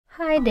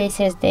Hi, this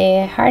is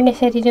the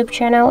HardReset YouTube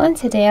channel, and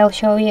today I'll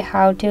show you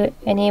how to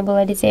enable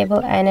or disable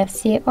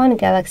NFC on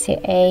Galaxy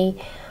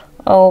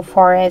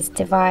A04s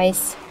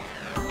device.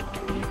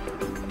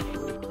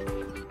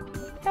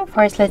 So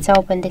first, let's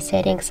open the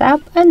settings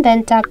app and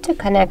then tap to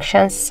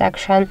connections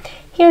section.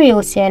 Here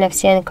you'll see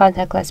NFC and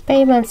contactless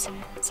payments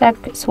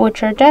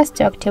switcher. Just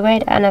to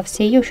activate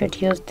NFC, you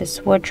should use the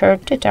switcher.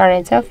 To turn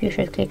it off, you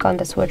should click on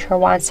the switcher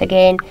once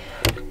again.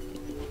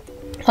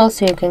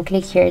 Also, you can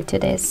click here to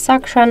this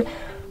section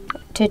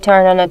to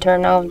turn on or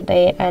turn off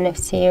the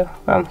NFC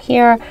from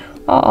here,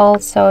 or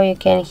also you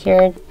can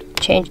here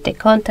change the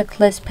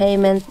contactless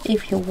payment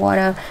if you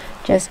wanna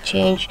just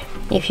change,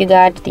 if you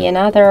got the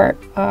another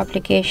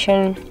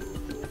application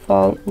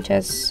for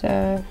just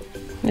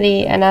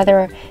the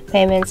another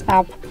payments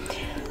app.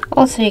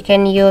 Also, you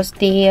can use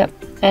the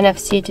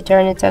NFC to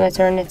turn it on or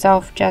turn it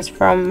off just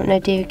from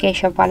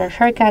notification panel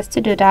shortcuts.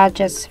 To do that,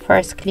 just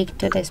first click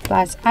to this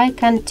plus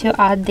icon to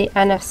add the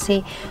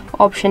NFC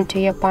option to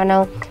your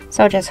panel.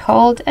 So just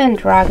hold and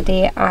drag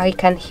the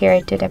icon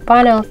here to the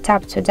panel,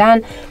 tap to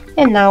done,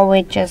 and now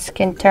we just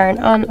can turn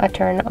on or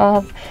turn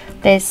off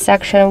this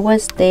section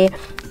with the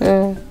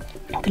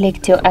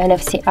click to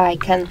NFC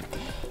icon.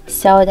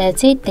 So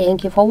that's it.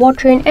 Thank you for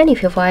watching, and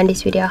if you find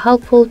this video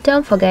helpful,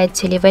 don't forget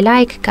to leave a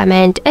like,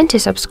 comment and to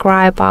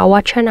subscribe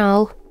our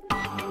channel.